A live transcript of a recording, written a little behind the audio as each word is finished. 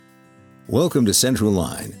Welcome to Central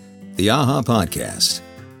Line, the AHA podcast.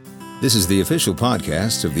 This is the official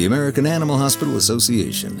podcast of the American Animal Hospital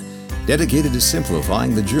Association, dedicated to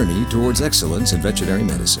simplifying the journey towards excellence in veterinary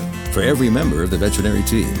medicine for every member of the veterinary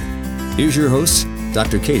team. Here's your host,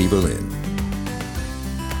 Dr. Katie Berlin.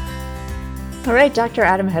 All right, Dr.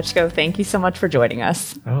 Adam Hechko, thank you so much for joining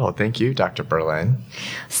us. Oh, thank you, Dr. Berlin.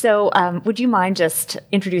 So would you mind just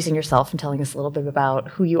introducing yourself and telling us a little bit about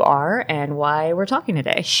who you are and why we're talking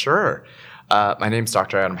today? Sure. My name is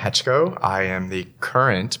Dr. Adam Hechko. I am the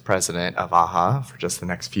current president of AHA for just the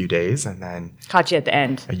next few days. And then Caught you at the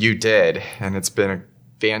end. You did, and it's been a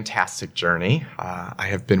fantastic journey. I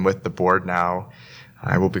have been with the board now.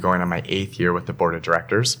 I will be going on my 8th year with the board of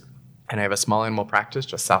directors. And I have a small animal practice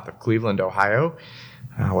just south of Cleveland, Ohio,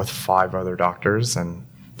 with 5 other doctors, and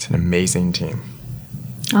it's an amazing team.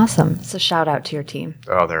 Awesome. So shout out to your team.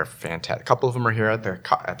 Oh, they're fantastic. A couple of them are here at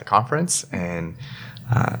the conference, and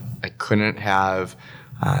I couldn't have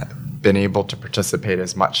been able to participate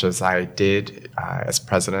as much as I did as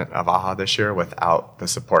president of AHA this year without the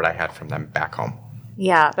support I had from them back home.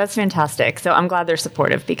 Yeah, that's fantastic. So I'm glad they're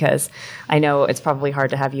supportive because I know it's probably hard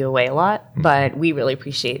to have you away a lot, but we really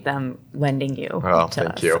appreciate them lending you to us.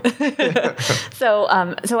 Thank you.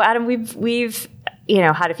 So Adam, we've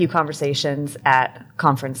had a few conversations at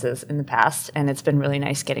conferences in the past, and it's been really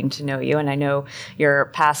nice getting to know you. And I know you're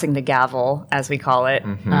passing the gavel, as we call it,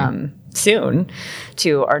 soon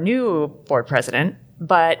to our new board president.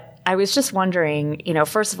 But I was just wondering,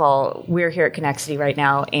 first of all, we're here at Connexity right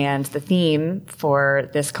now, and the theme for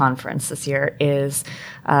this conference this year is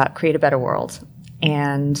Create a Better World.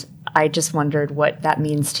 And I just wondered what that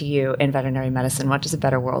means to you in veterinary medicine. What does a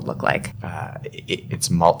better world look like? It's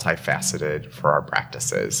multifaceted for our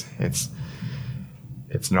practices. It's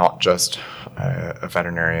not just a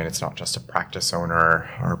veterinarian. It's not just a practice owner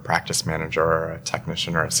or a practice manager or a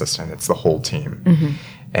technician or assistant. It's the whole team. Mm-hmm.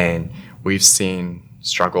 And we've seen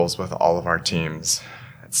struggles with all of our teams.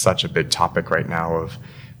 It's such a big topic right now of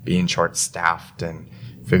being short-staffed and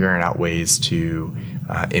figuring out ways to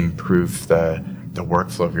improve the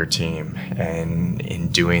workflow of your team. And in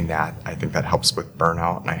doing that, I think that helps with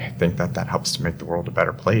burnout, and I think that helps to make the world a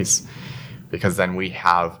better place, because then we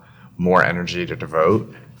have more energy to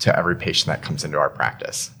devote to every patient that comes into our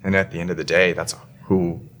practice. And at the end of the day, that's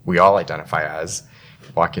who we all identify as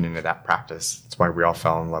walking into that practice. That's why we all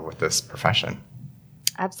fell in love with this profession.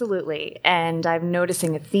 Absolutely. And I'm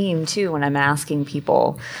noticing a theme, too, when I'm asking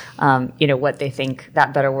people, what they think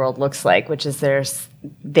that better world looks like, which is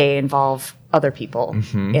they involve other people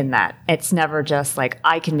in that. It's never just like,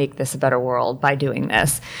 I can make this a better world by doing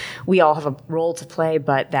this. We all have a role to play,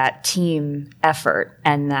 but that team effort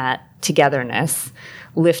and that togetherness,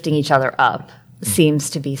 lifting each other up, seems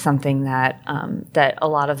to be something that that a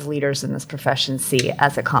lot of leaders in this profession see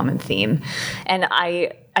as a common theme. And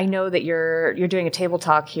I know that you're doing a table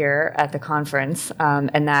talk here at the conference,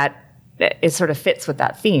 and that it sort of fits with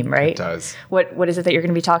that theme, right? It does. What is it that you're going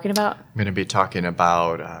to be talking about? I'm going to be talking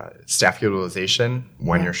about staff utilization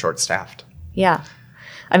when you're short-staffed. Yeah.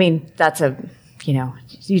 I mean, that's it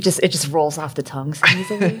just rolls off the tongue so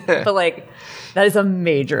easily. But that is a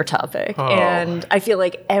major topic. Oh. And I feel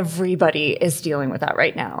like everybody is dealing with that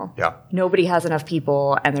right now. Yeah. Nobody has enough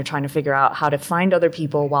people, and they're trying to figure out how to find other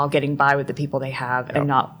people while getting by with the people they have and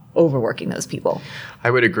not overworking those people.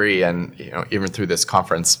 I would agree. And, even through this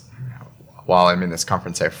conference, while I'm in this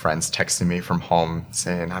conference, I have friends texting me from home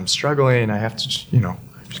saying, I'm struggling. I have to,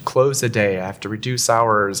 close a day. I have to reduce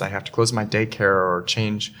hours. I have to close my daycare or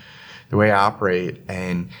change the way I operate.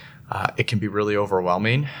 And it can be really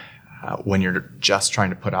overwhelming when you're just trying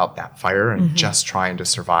to put out that fire and just trying to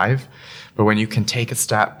survive. But when you can take a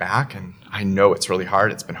step back, and I know it's really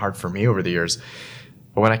hard, it's been hard for me over the years,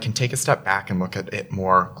 but when I can take a step back and look at it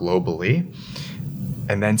more globally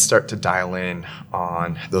and then start to dial in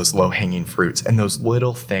on those low-hanging fruits and those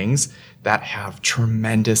little things that have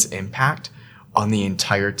tremendous impact on the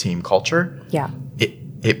entire team culture,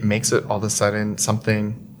 it makes it all of a sudden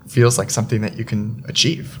feels like something that you can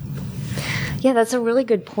achieve. Yeah, that's a really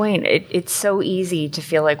good point. It's so easy to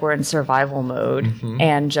feel like we're in survival mode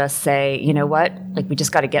and just say, you know what, we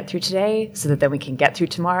just got to get through today so that then we can get through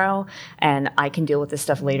tomorrow, and I can deal with this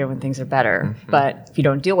stuff later when things are better. But if you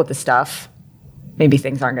don't deal with the stuff, maybe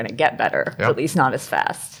things aren't going to get better, at least not as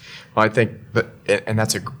fast. Well, I think and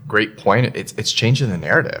that's a great point. It's changing the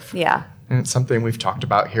narrative. Yeah. And it's something we've talked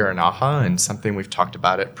about here in AHA and something we've talked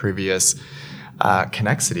about at previous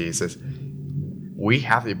Connexities is we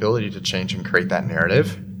have the ability to change and create that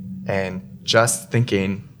narrative. And just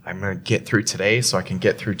thinking, I'm going to get through today so I can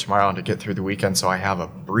get through tomorrow and to get through the weekend so I have a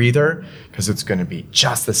breather because it's going to be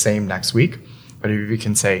just the same next week. But if you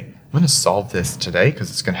can say, I'm going to solve this today because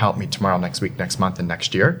it's going to help me tomorrow, next week, next month, and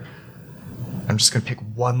next year, I'm just going to pick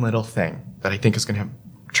one little thing that I think is going to have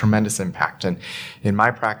tremendous impact. And in my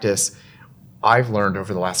practice, I've learned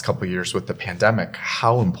over the last couple of years with the pandemic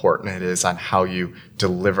how important it is on how you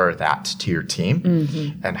deliver that to your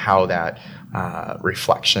team and how that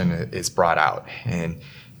reflection is brought out. And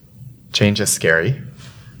change is scary.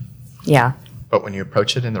 Yeah. But when you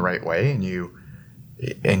approach it in the right way and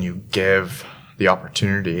you give the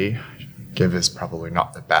opportunity, give is probably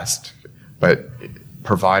not the best, but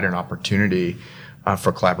provide an opportunity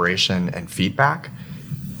for collaboration and feedback,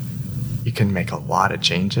 you can make a lot of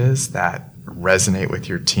changes that resonate with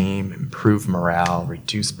your team, improve morale,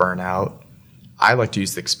 reduce burnout. I like to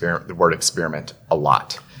use the word experiment a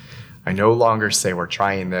lot. I no longer say we're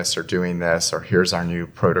trying this or doing this or here's our new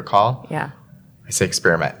protocol. Yeah. I say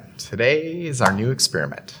experiment. Today is our new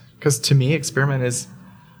experiment. Because to me, experiment is,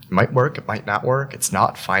 it might work, it might not work. It's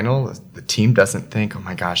not final. The team doesn't think, oh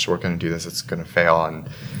my gosh, we're going to do this, it's going to fail, and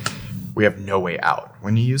we have no way out.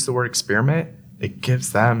 When you use the word experiment, it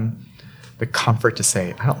gives them the comfort to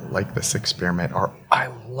say, I don't like this experiment, or I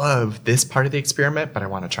love this part of the experiment, but I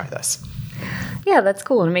want to try this. Yeah, that's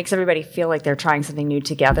cool. And it makes everybody feel like they're trying something new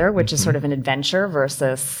together, which is sort of an adventure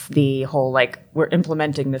versus the whole, like, we're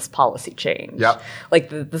implementing this policy change. Yep. Like,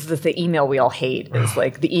 this is the email we all hate is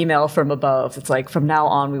like the email from above. It's like, from now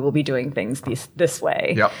on, we will be doing things this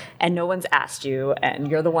way. Yep. And no one's asked you, and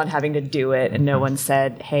you're the one having to do it. And no one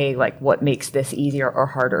said, hey, like, what makes this easier or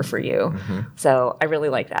harder for you? So I really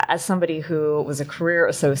like that. As somebody who was a career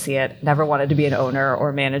associate, never wanted to be an owner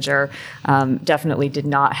or manager, definitely did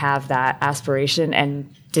not have that aspiration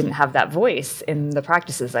and didn't have that voice in the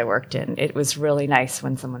practices I worked in. It was really nice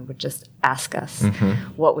when someone would just ask us,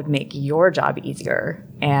 what would make your job easier?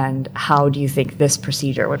 And how do you think this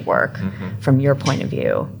procedure would work from your point of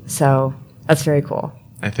view? So that's very cool.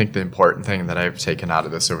 I think the important thing that I've taken out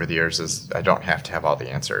of this over the years is I don't have to have all the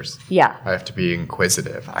answers. Yeah. I have to be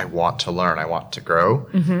inquisitive. I want to learn. I want to grow.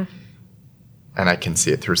 And I can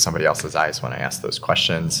see it through somebody else's eyes when I ask those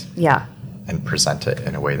questions. Yeah. And present it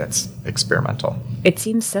in a way that's experimental. It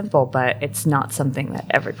seems simple, but it's not something that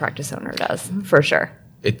every practice owner does, for sure.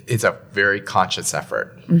 It's a very conscious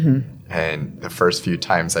effort. And the first few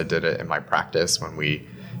times I did it in my practice, when we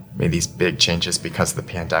made these big changes because of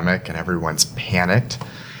the pandemic and everyone's panicked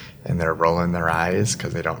and they're rolling their eyes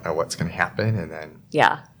because they don't know what's going to happen. And then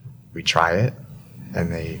we try it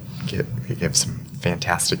and they give some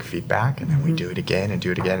fantastic feedback, and then we do it again and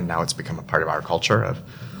do it again. And now it's become a part of our culture of,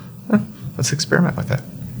 let's experiment with it.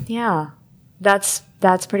 Yeah, that's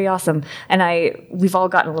pretty awesome. And we've all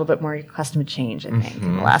gotten a little bit more accustomed to change, I think,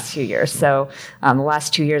 in the last few years. So the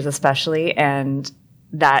last 2 years especially, and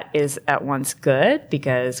that is at once good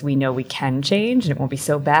because we know we can change and it won't be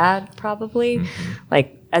so bad probably,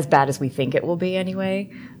 like as bad as we think it will be anyway.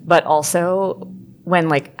 But also when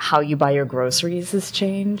like how you buy your groceries has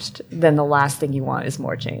changed, then the last thing you want is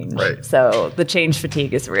more change. Right. So the change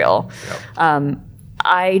fatigue is real. Yep.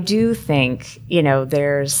 I do think,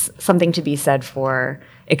 there's something to be said for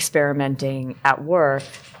experimenting at work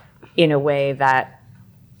in a way that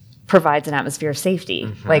provides an atmosphere of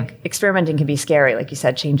safety. Like, experimenting can be scary. Like you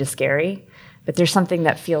said, change is scary. But there's something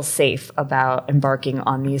that feels safe about embarking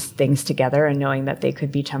on these things together and knowing that they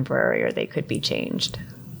could be temporary or they could be changed.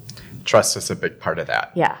 Trust is a big part of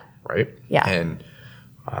that. Yeah. Right? Yeah. And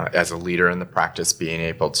as a leader in the practice, being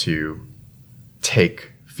able to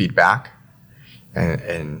take feedback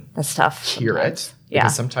and that's tough. Hear sometimes. it.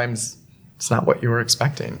 Because sometimes it's not what you were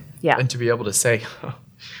expecting. Yeah. And to be able to say, oh,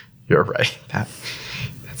 you're right.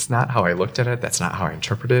 That's not how I looked at it. That's not how I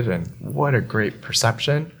interpreted it. And what a great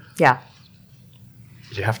perception. Yeah.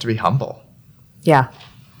 You have to be humble. Yeah.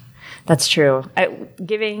 That's true.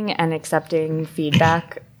 Giving and accepting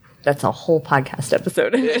feedback, that's a whole podcast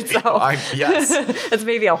episode in itself. Yes. That's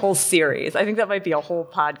maybe a whole series. I think that might be a whole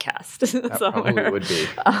podcast That somewhere. probably would be.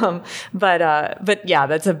 But yeah,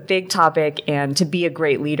 that's a big topic. And to be a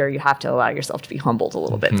great leader, you have to allow yourself to be humbled a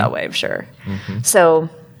little bit that way, I'm sure. So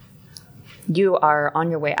you are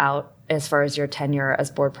on your way out as far as your tenure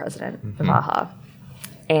as board president of AHA.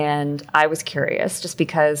 And I was curious just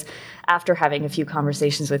because after having a few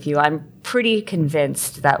conversations with you, I'm pretty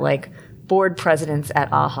convinced that like board presidents at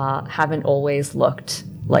AHA haven't always looked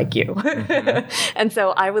like you. And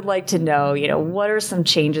so I would like to know, what are some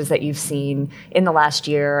changes that you've seen in the last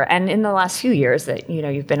year and in the last few years that,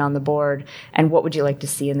 you've been on the board, and what would you like to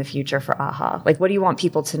see in the future for AHA? Like, what do you want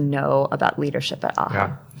people to know about leadership at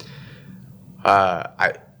AHA?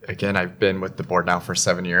 Yeah. I've been with the board now for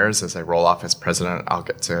 7 years. As I roll off as president, I'll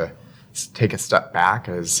get to take a step back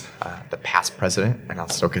as the past president, and I'll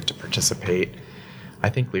still get to participate I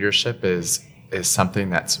think leadership is something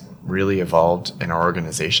that's really evolved in our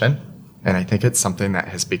organization. And I think it's something that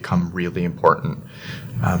has become really important,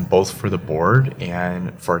 both for the board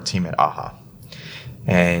and for our team at AHA.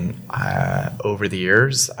 And over the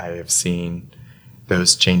years, I have seen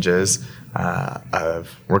those changes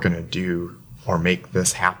of we're going to do or make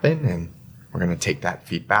this happen, and we're going to take that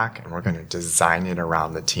feedback and we're going to design it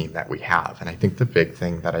around the team that we have. And I think the big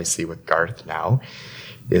thing that I see with Garth now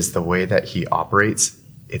is the way that he operates.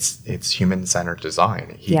 It's human-centered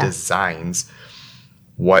design. He designs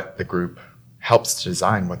what the group helps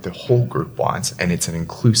design, what the whole group wants, and it's an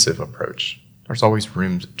inclusive approach. There's always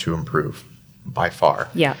room to improve, by far.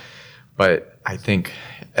 Yeah. But I think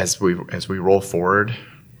as we roll forward,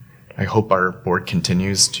 I hope our board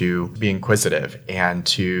continues to be inquisitive and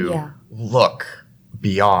to look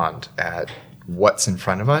beyond at what's in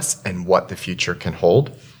front of us and what the future can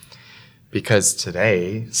hold. Because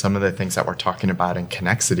today, some of the things that we're talking about in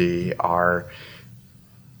Connexity are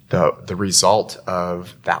the result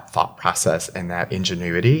of that thought process and that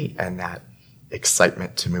ingenuity and that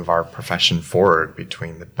excitement to move our profession forward,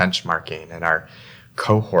 between the benchmarking and our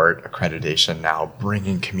cohort accreditation now,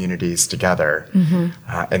 bringing communities together,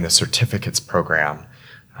 and the certificates program,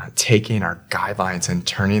 taking our guidelines and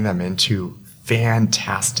turning them into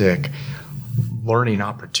fantastic learning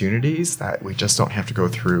opportunities that we just don't have to go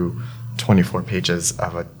through 24 pages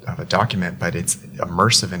of a document, but it's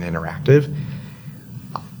immersive and interactive.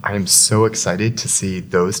 I am so excited to see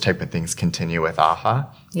those type of things continue with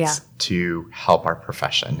AHA to help our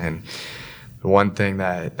profession. And the one thing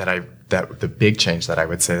that the big change that I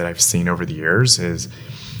would say that I've seen over the years is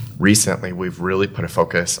recently we've really put a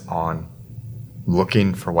focus on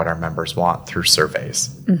looking for what our members want through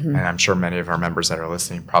surveys. And I'm sure many of our members that are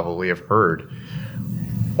listening probably have heard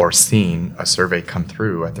or seen a survey come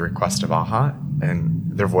through at the request of AHA,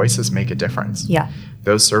 and their voices make a difference. Yeah.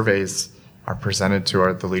 Those surveys are presented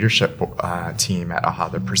to the leadership team at AHA.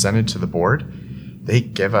 They're presented to the board. They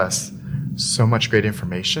give us so much great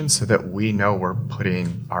information so that we know we're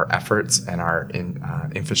putting our efforts and our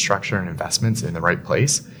infrastructure and investments in the right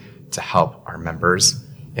place to help our members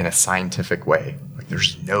in a scientific way. Like,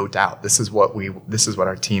 there's no doubt this is what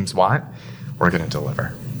our teams want. We're going to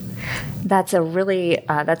deliver. That's a really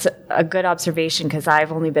that's a good observation, because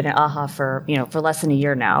I've only been at AHA for less than a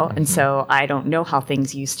year now, and so I don't know how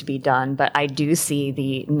things used to be done. But I do see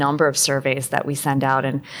the number of surveys that we send out,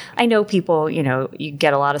 and I know people. You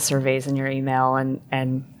get a lot of surveys in your email,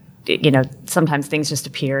 and sometimes things just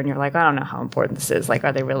appear, and you're like, I don't know how important this is. Like,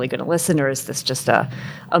 are they really going to listen, or is this just a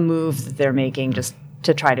move that they're making just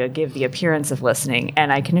to try to give the appearance of listening?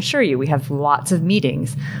 And I can assure you, we have lots of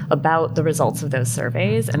meetings about the results of those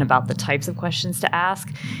surveys and about the types of questions to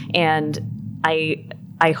ask. And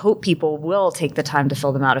I hope people will take the time to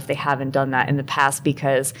fill them out if they haven't done that in the past,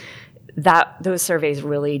 because those surveys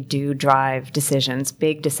really do drive decisions,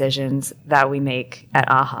 big decisions that we make at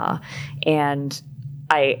AHA. And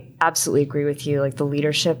I absolutely agree with you. Like, the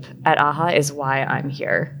leadership at AHA is why I'm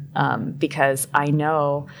here. Because I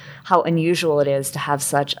know how unusual it is to have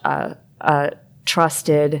such a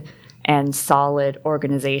trusted and solid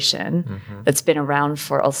organization that's been around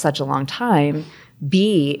for such a long time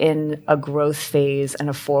be in a growth phase and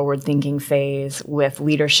a forward-thinking phase with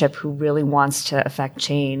leadership who really wants to affect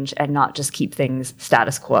change and not just keep things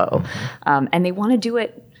status quo. And they want to do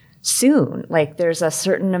it soon. Like, there's a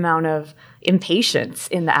certain amount of impatience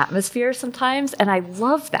in the atmosphere sometimes, and I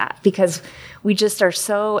love that, because we just are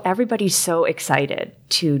everybody's so excited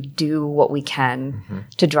to do what we can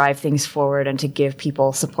to drive things forward and to give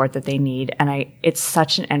people support that they need. And it's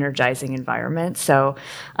such an energizing environment. So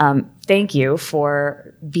thank you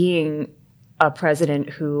for being a president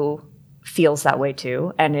who feels that way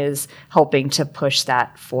too, and is helping to push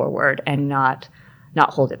that forward and not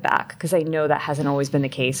hold it back, because I know that hasn't always been the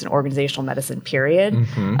case in organizational medicine, period.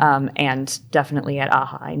 And definitely at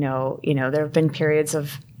AHA, I know, there have been periods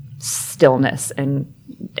of stillness, and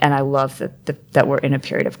I love that we're in a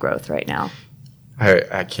period of growth right now.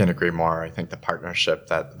 I can't agree more. I think the partnership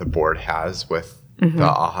that the board has with the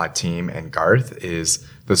AHA team and Garth is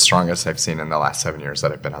the strongest I've seen in the last 7 years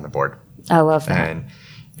that I've been on the board. I love that. And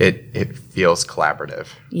it feels collaborative.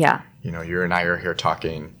 Yeah. You and I are here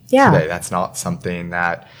talking today. That's not something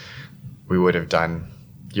that we would have done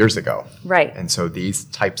years ago. Right. And so these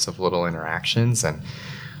types of little interactions and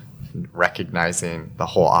recognizing the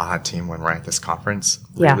whole AHA team when we're at this conference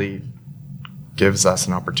really gives us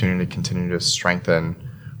an opportunity to continue to strengthen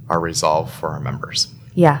our resolve for our members.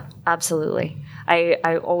 Yeah, absolutely.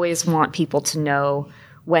 I always want people to know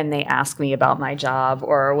when they ask me about my job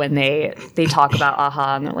or when they talk about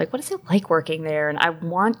AHA and they're like, what is it like working there? And I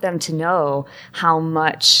want them to know how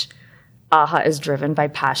much AHA is driven by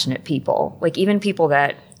passionate people, like even people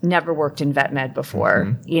that never worked in vet med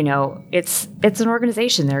before. You know, it's an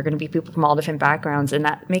organization. There are going to be people from all different backgrounds, and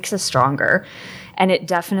that makes us stronger. And it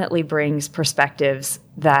definitely brings perspectives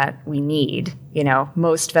that we need. You know,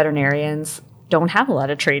 most veterinarians don't have a lot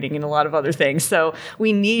of training in a lot of other things. So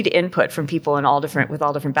we need input from people with all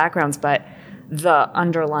different backgrounds, but the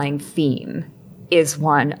underlying theme is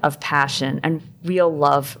one of passion and real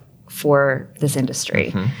love for this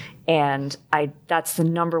industry. And that's the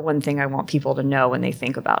number one thing I want people to know when they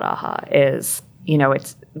think about AHA is, you know,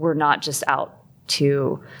 we're not just out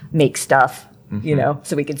to make stuff, you know,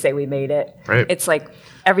 so we can say we made it. Right. It's like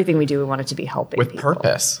everything we do, we want it to be helping with people.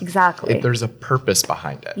 Purpose. Exactly. There's a purpose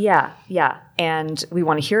behind it. Yeah. And we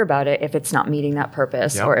want to hear about it if it's not meeting that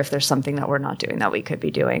purpose or if there's something that we're not doing that we could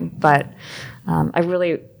be doing. But I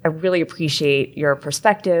really appreciate your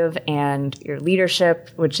perspective and your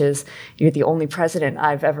leadership, which is you're the only president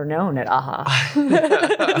I've ever known at AHA.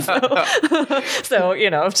 so,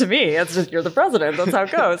 you know, to me, it's just you're the president. That's how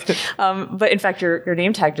it goes. But in fact, your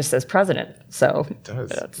name tag just says president. So it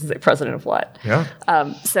does. Does it say president of what? Yeah.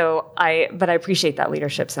 But I appreciate that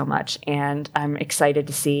leadership so much, and I'm excited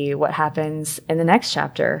to see what happens in the next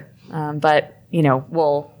chapter. But you know,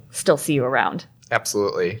 we'll still see you around.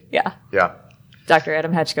 Absolutely. Yeah. Yeah. Dr.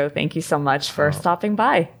 Adam Hechko, thank you so much for stopping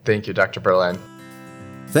by. Thank you, Dr. Berlin.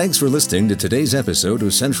 Thanks for listening to today's episode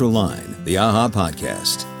of Central Line, the AHA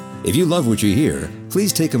podcast. If you love what you hear,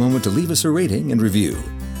 please take a moment to leave us a rating and review.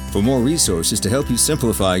 For more resources to help you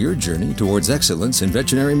simplify your journey towards excellence in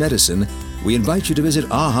veterinary medicine, we invite you to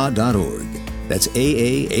visit AHA.org. That's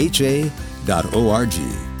AAHA.org.